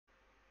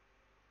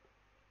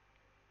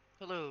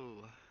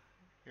Hello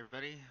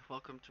everybody,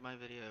 welcome to my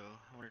video.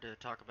 I wanted to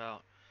talk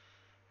about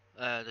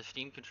the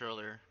Steam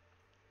controller,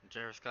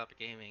 gyroscopic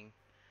gaming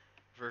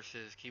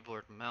versus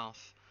keyboard and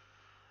mouse.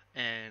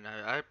 And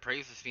I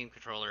praise the Steam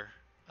controller,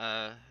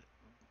 uh,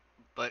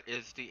 but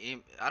is the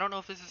aim, I don't know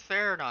if this is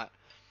fair or not.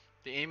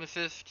 The aim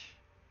assist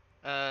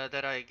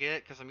that I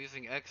get, because I'm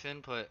using X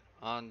input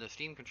on the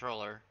Steam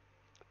controller,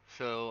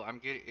 so I'm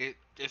getting it,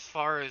 as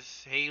far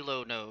as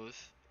Halo knows,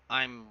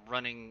 I'm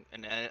running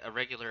a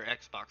regular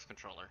Xbox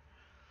controller.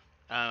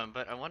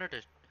 But I wanted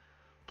to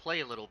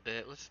play a little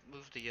bit. Let's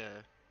move the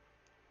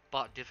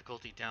bot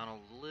difficulty down a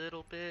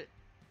little bit.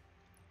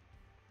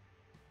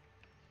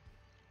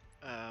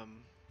 Um,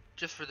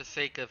 just for the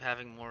sake of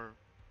having more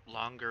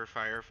longer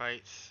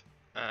firefights.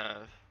 Uh,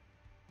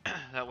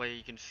 that way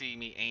you can see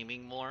me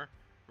aiming more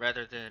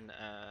rather than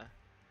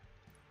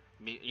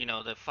me,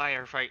 the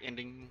firefight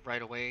ending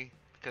right away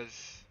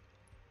because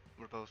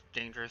we're both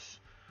dangerous.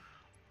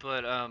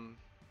 But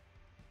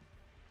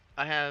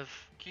I have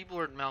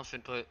keyboard and mouse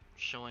input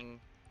showing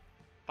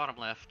bottom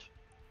left.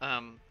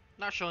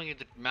 Not showing you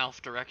the mouse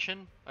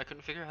direction. I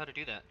couldn't figure out how to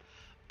do that.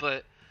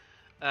 But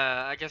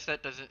I guess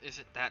that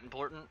isn't that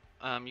important.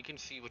 You can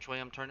see which way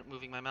I'm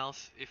moving my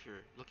mouse if you're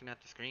looking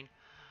at the screen.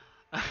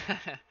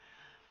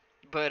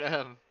 But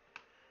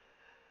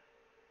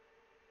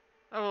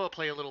I will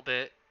play a little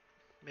bit,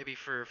 maybe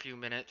for a few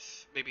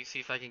minutes. Maybe see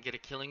if I can get a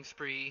killing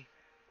spree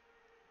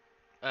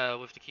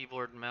with the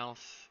keyboard and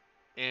mouse,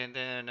 and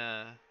then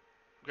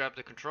grab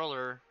the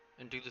controller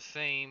and do the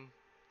same.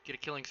 Get a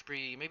killing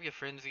spree, maybe a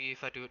frenzy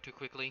if I do it too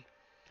quickly.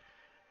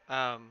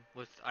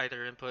 With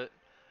either input,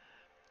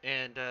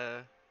 and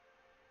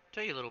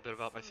tell you a little bit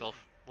about myself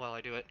while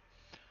I do it.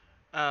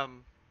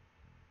 Um,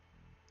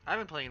 I've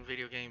been playing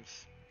video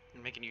games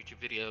and making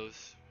YouTube videos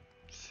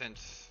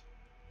since,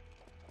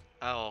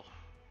 oh,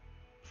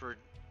 for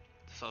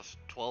since I was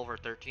 12 or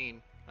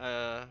 13.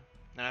 And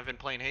I've been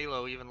playing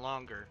Halo even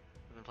longer.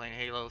 I've been playing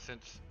Halo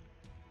since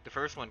the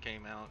first one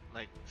came out.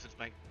 Like since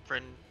my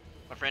friend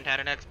had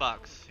an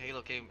Xbox.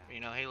 Halo came,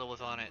 Halo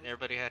was on it.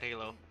 Everybody had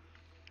Halo.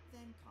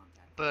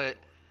 But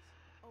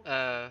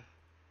uh,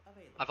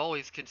 I've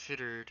always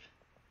considered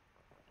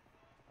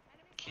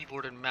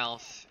keyboard and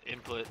mouse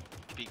input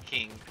to be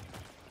king.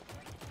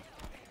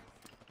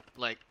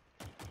 Like,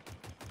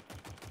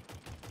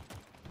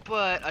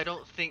 but I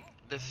don't think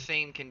the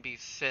same can be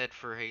said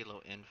for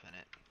Halo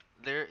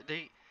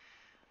Infinite.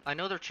 I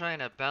know they're trying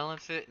to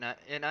balance it,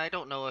 and I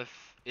don't know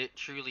if it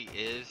truly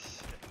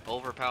is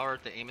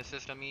overpowered, the aim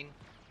assist, I mean.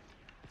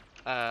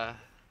 Uh,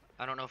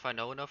 I don't know if I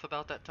know enough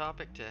about that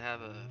topic to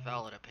have a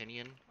valid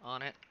opinion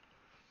on it.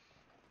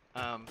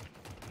 Um,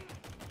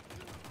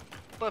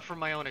 but from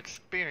my own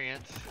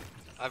experience,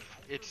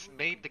 it's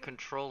made the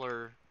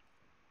controller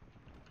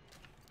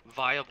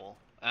viable.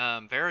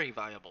 Very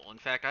viable. In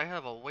fact, I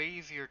have a way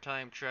easier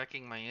time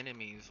tracking my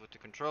enemies with the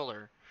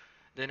controller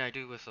than I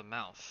do with a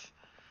mouse.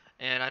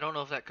 And I don't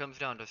know if that comes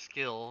down to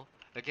skill.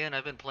 Again,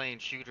 I've been playing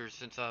shooters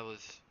since I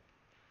was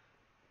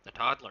a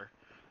toddler.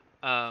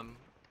 And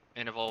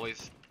have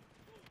always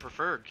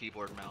preferred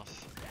keyboard and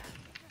mouse.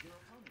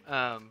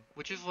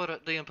 Which is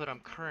what the input I'm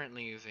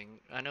currently using.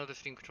 I know the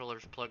Steam controller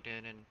is plugged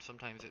in and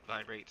sometimes it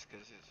vibrates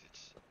because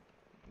it's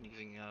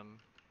using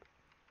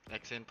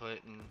X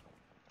input, and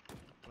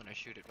when I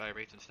shoot it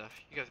vibrates and stuff.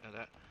 You guys know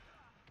that.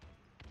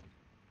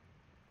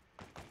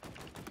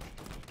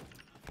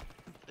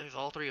 There's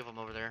all three of them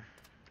over there.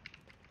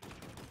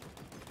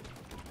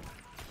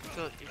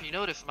 So if you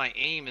notice, my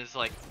aim is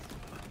like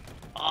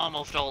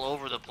almost all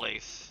over the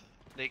place.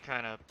 They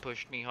kind of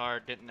pushed me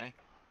hard, didn't they?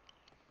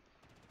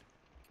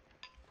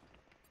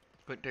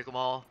 Couldn't take them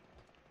all.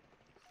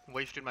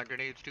 Wasted my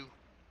grenades too.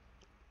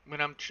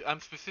 When I'm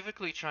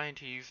specifically trying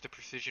to use the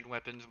precision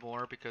weapons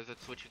more because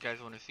that's what you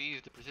guys want to see,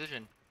 is the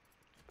precision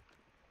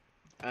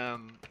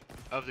um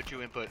of the two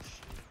inputs.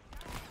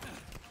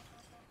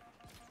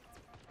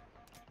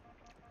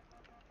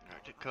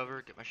 Alright, take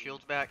cover, get my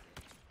shields back.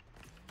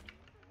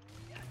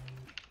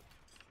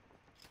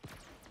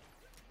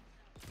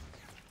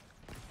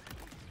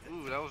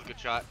 Ooh, that was a good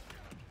shot.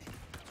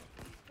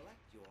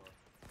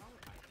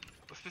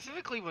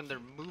 Specifically when they're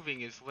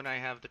moving is when I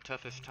have the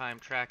toughest time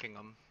tracking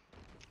them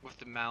with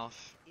the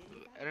mouse.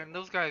 And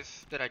those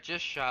guys that I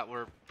just shot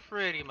were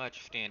pretty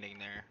much standing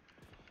there.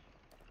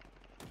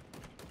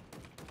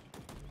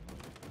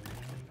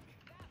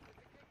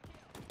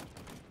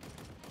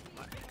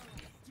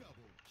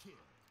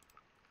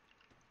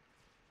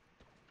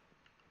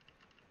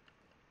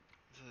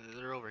 So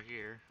they're over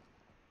here.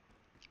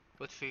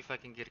 Let's see if I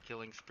can get a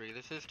killing spree.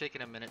 This is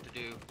taking a minute to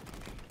do.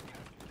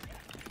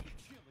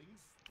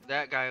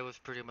 That guy was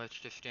pretty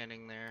much just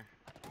standing there.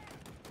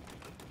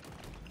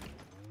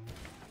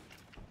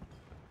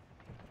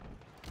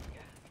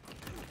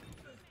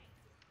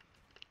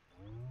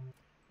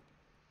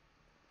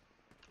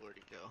 Where'd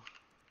he go?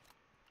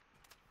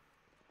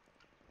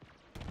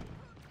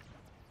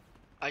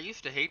 I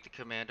used to hate the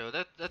commando.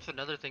 That's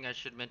another thing I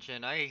should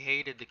mention. I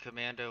hated the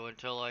commando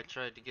until I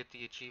tried to get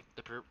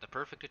the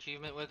perfect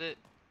achievement with it,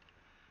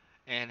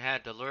 and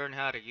had to learn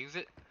how to use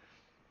it.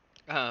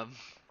 Um,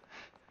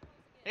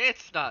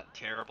 it's not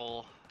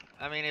terrible.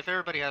 I mean, if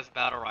everybody has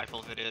battle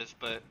rifles, it is,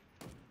 but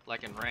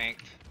like in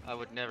ranked, I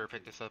would never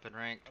pick this up in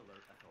ranked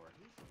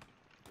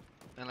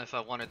unless I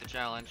wanted the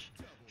challenge.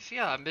 See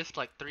how I missed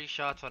like 3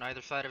 shots on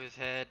either side of his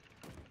head?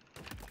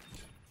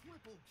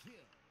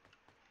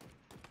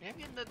 Yeah, I'm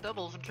getting the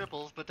doubles and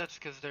triples, but that's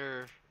because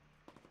they're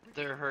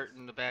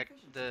hurting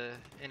the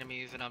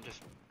enemies, and I'm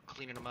just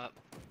cleaning them up.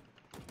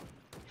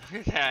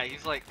 Look at that,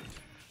 he's like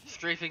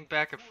strafing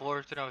back and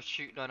forth, and I was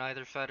shooting on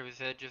either side of his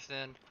head just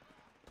then.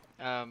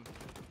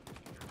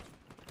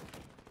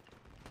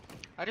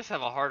 I just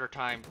have a harder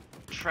time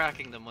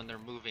tracking them when they're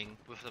moving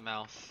with the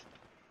mouse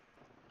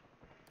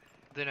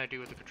than I do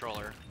with the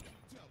controller.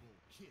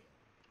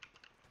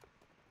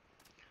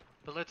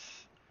 But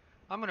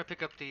I'm gonna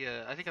pick up the,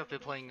 I think I've been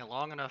playing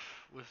long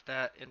enough with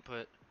that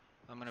input.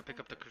 I'm gonna pick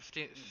up the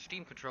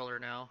Steam controller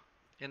now.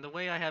 And the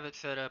way I have it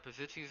set up is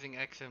it's using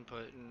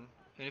xinput, and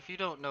if you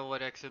don't know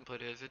what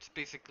xinput is, it's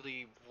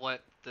basically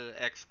what the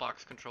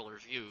Xbox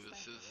controllers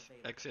use, is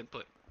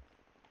xinput.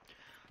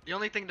 The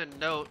only thing to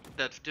note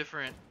that's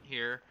different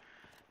here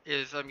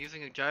is I'm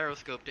using a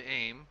gyroscope to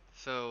aim,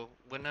 so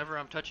whenever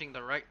I'm touching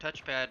the right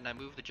touchpad and I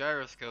move the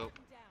gyroscope,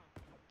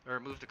 or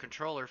move the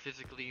controller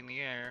physically in the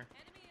air,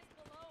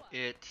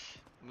 it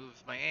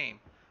moves my aim,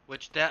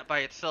 which that by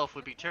itself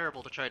would be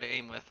terrible to try to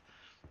aim with,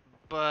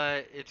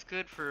 but it's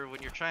good for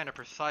when you're trying to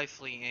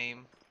precisely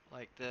aim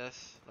like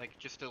this, like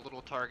just a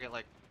little target,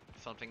 like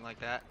something like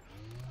that.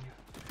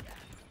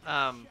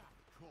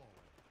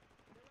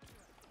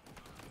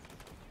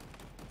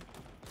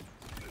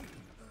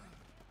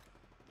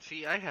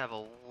 See, I have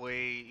a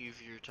way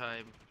easier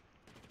time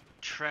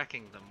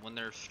tracking them when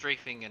they're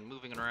strafing and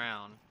moving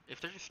around. If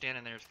they're just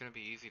standing there, it's going to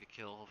be easy to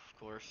kill, of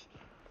course.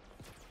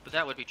 But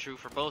that would be true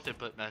for both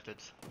input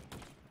methods.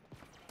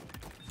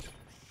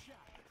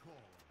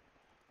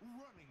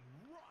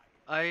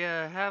 I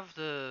have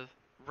the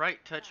right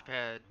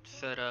touchpad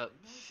set up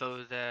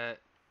so that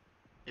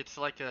it's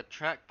like a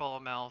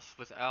trackball mouse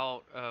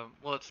without,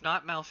 well, it's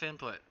not mouse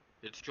input,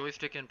 it's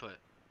joystick input,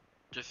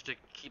 just to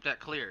keep that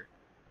clear.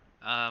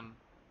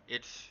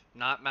 It's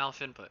not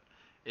mouse input,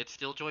 it's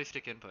still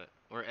joystick input,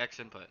 or X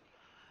input.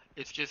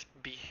 It just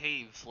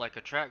behaves like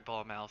a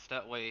trackball mouse,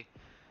 that way,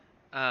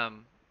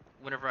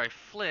 whenever I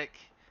flick,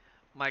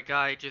 my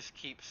guy just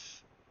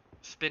keeps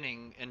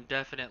spinning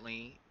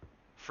indefinitely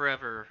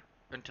forever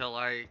until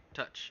I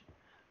touch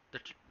the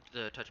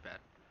touchpad.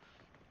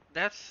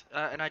 That's,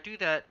 and I do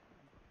that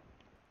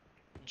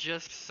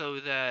just so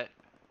that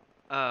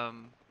I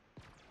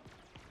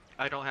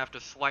don't have to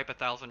swipe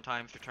 1,000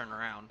 times to turn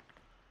around.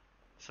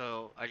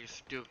 So I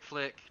just do a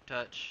flick,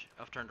 touch,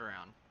 I've turned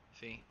around.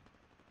 See?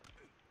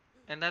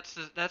 And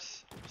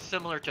that's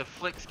similar to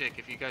flick stick,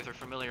 if you guys are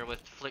familiar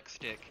with flick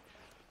stick.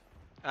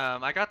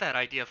 I got that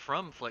idea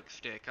from flick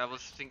stick. I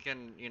was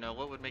thinking, you know,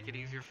 what would make it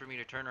easier for me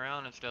to turn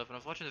around and stuff. And I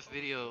was watching this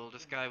video,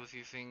 this guy was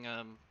using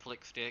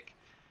flick stick.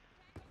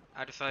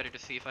 I decided to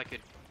see if I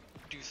could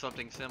do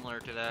something similar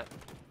to that.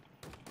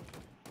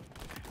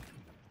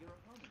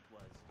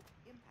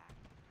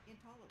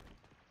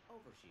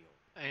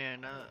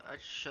 And I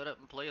just shut up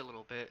and play a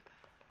little bit.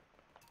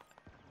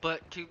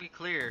 But to be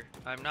clear,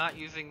 I'm not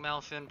using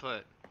mouse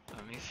input.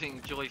 I'm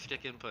using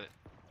joystick input.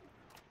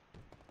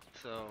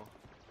 So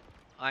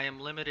I am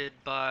limited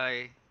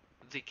by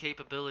the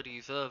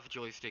capabilities of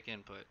joystick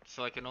input.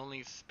 So I can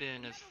only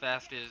spin as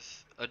fast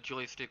as a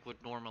joystick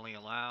would normally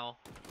allow.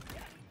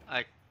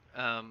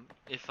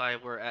 If I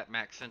were at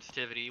max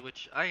sensitivity,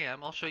 which I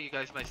am. I'll show you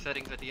guys my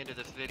settings at the end of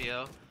this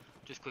video.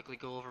 Just quickly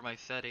go over my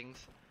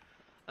settings.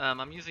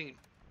 I'm using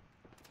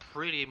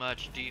pretty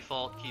much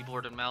default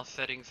keyboard and mouse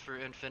settings for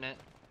Infinite.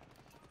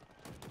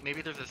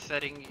 Maybe there's a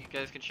setting you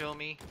guys can show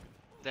me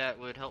that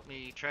would help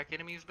me track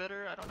enemies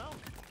better. I don't know.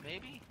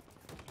 Maybe.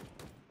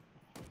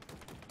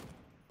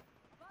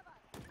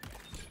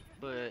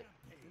 But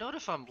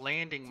notice I'm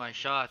landing my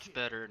shots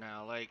better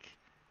now. Like,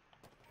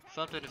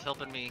 something is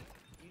helping me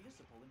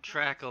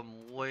track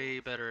them way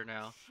better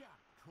now.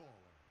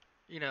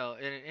 You know,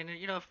 and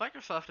you know, if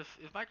Microsoft or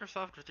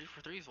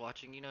 343 is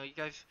watching, you know, you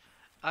guys,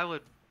 I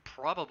would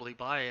probably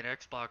buy an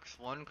Xbox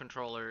One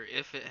controller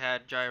if it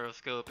had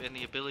gyroscope and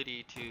the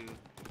ability to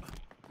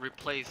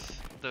replace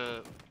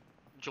the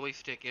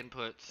joystick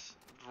inputs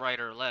right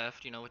or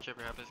left, you know,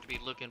 whichever happens to be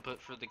look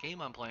input for the game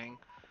I'm playing,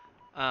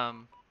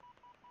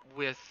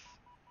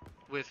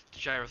 with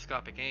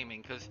gyroscopic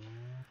aiming, because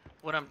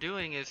what I'm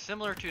doing is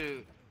similar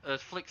to a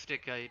flick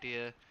stick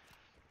idea,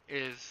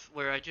 is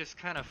where I just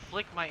kind of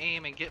flick my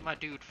aim and get my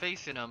dude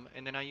facing him,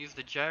 and then I use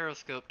the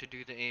gyroscope to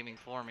do the aiming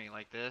for me,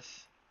 like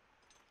this.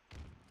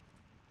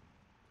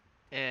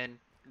 And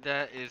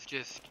that is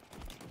just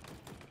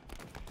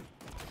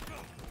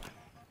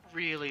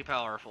really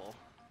powerful.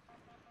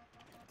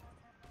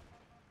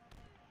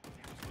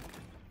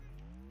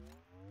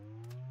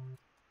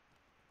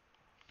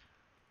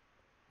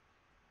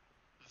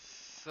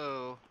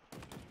 So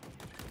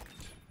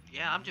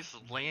yeah, I'm just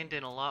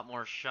landing a lot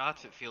more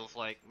shots, it feels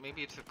like.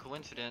 Maybe it's a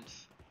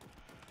coincidence.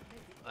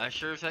 I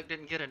sure as heck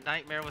didn't get a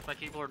nightmare with my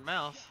keyboard and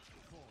mouse.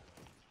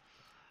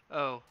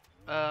 Oh,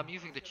 I'm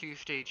using the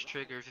two-stage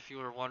triggers if you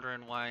were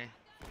wondering why.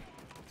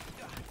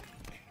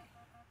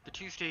 The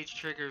two-stage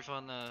triggers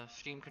on the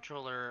Steam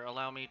controller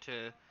allow me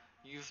to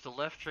use the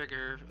left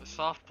trigger, a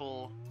soft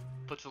pull,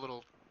 puts a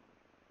little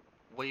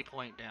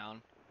waypoint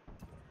down.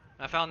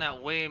 I found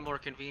that way more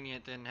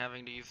convenient than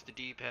having to use the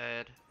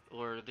D-pad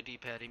or the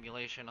D-pad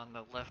emulation on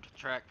the left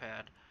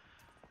trackpad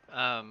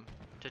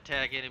to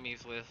tag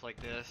enemies with like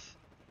this.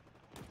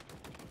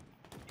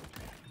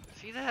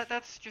 See that?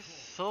 That's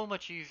just so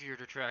much easier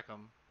to track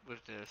them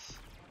with this.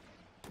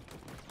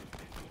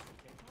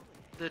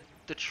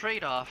 The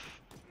trade-off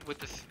with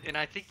this, and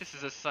I think this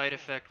is a side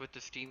effect with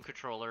the Steam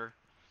controller,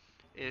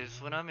 is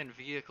when I'm in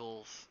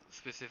vehicles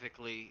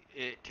specifically,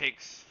 it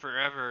takes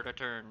forever to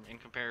turn in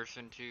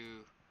comparison to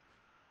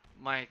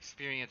my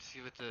experience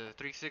with the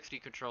 360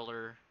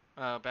 controller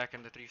back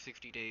in the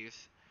 360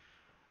 days.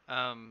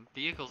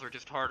 Vehicles are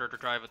just harder to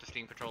drive with the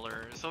Steam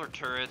controller. So are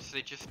turrets,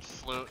 they just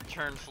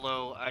turn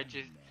slow.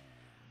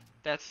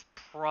 That's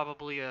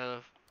probably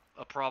a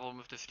problem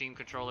with the Steam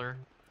controller.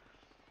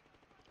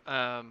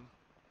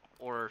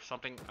 Or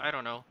something, I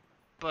don't know.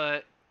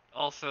 But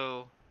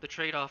also the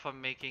trade-off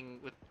I'm making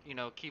with,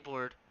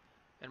 keyboard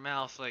and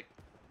mouse, like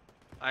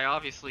I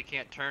obviously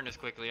can't turn as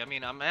quickly. I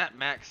mean, I'm at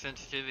max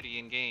sensitivity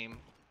in game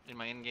in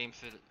my in-game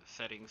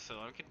settings, so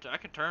I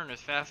can turn as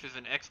fast as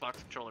an Xbox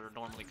controller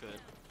normally could.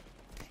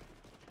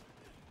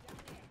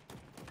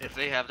 If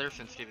they have their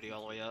sensitivity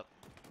all the way up.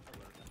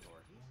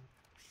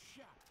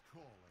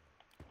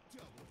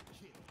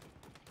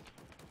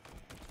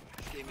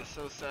 This game is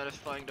so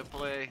satisfying to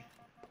play.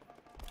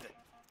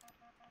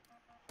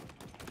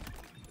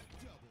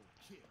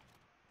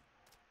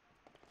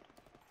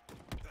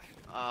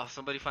 Oh,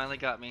 somebody finally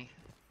got me.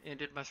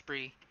 Ended my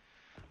spree.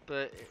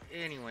 But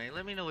anyway,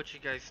 let me know what you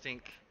guys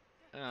think.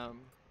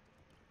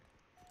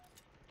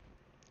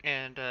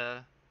 And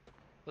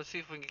let's see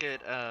if we can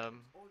get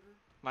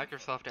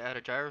Microsoft to add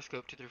a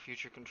gyroscope to their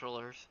future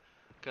controllers.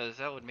 Because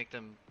that would make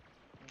them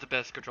the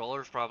best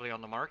controllers probably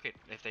on the market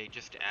if they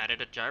just added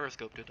a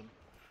gyroscope to them.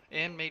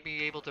 And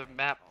maybe able to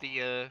map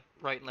the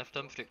right and left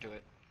thumbstick to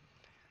it.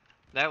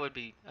 That would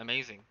be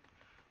amazing.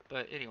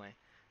 But anyway,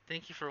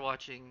 thank you for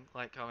watching.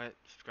 Like, comment,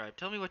 subscribe.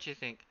 Tell me what you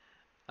think.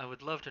 I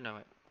would love to know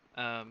it.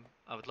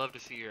 I would love to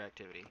see your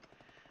activity.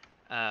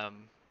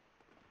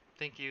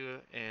 Thank you,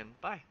 and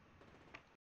bye.